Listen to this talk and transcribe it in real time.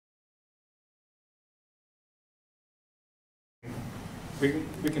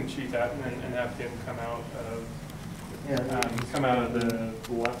We can cheat that and have him come out of the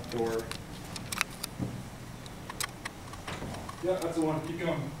left door. Yeah, that's the one. Keep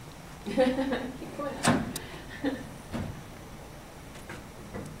going. Keep going up.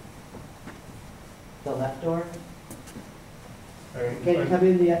 The left door? And, Can you come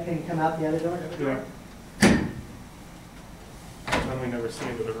in can you come out the other door? Yeah. Then we never see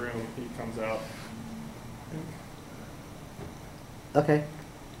into the room. He comes out Okay.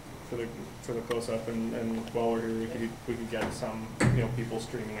 for the close up, and while we're here, we could get some people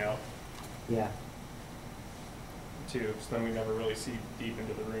streaming out Yeah. too. So then we never really see deep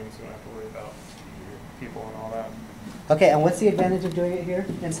into the room, so we don't have to worry about people and all that. Okay, and what's the advantage of doing it here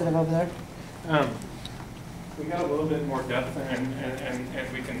instead of over there? We got a little bit more depth,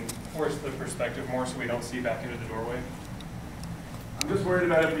 and we can force the perspective more so we don't see back into the doorway. I'm just worried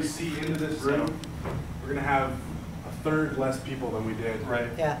about if we see into this room, we're going to have a third less people than we did. Right.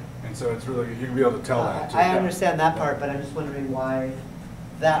 Yeah. And so it's really, you're going to be able to tell that too. I understand that part, but I'm just wondering why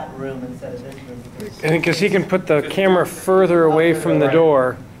that room instead of this room. I think because he can put the camera further away from the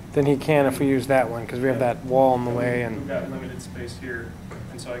door than he can if we use that one, because we have that wall in the way. We've And got limited space here,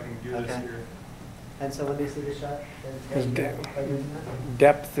 and so I can do this Okay. here. And so let me see the shot. His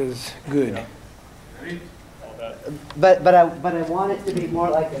depth is good. Ready? All that. But I want it to be more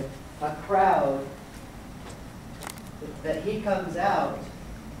like a crowd, that he comes out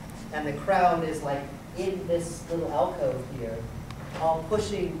and the crowd is like in this little alcove here, all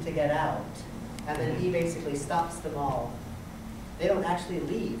pushing to get out. And then he basically stops them all. They don't actually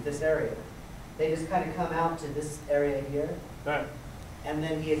leave this area. They just kind of come out to this area here, That. and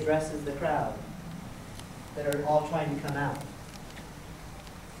then he addresses the crowd that are all trying to come out.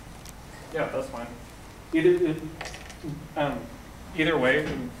 Yeah, that's fine. Either way,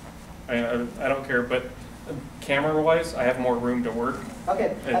 I don't care. But camera-wise, I have more room to work.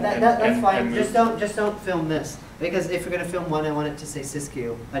 Okay, And- that's and fine. move. Just don't film this, because if you're gonna film one, I want it to say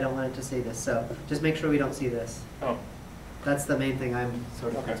Siskiyou. I don't want it to say this. So just make sure we don't see this. Oh, That's the main thing I'm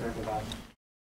sort of Okay. concerned about.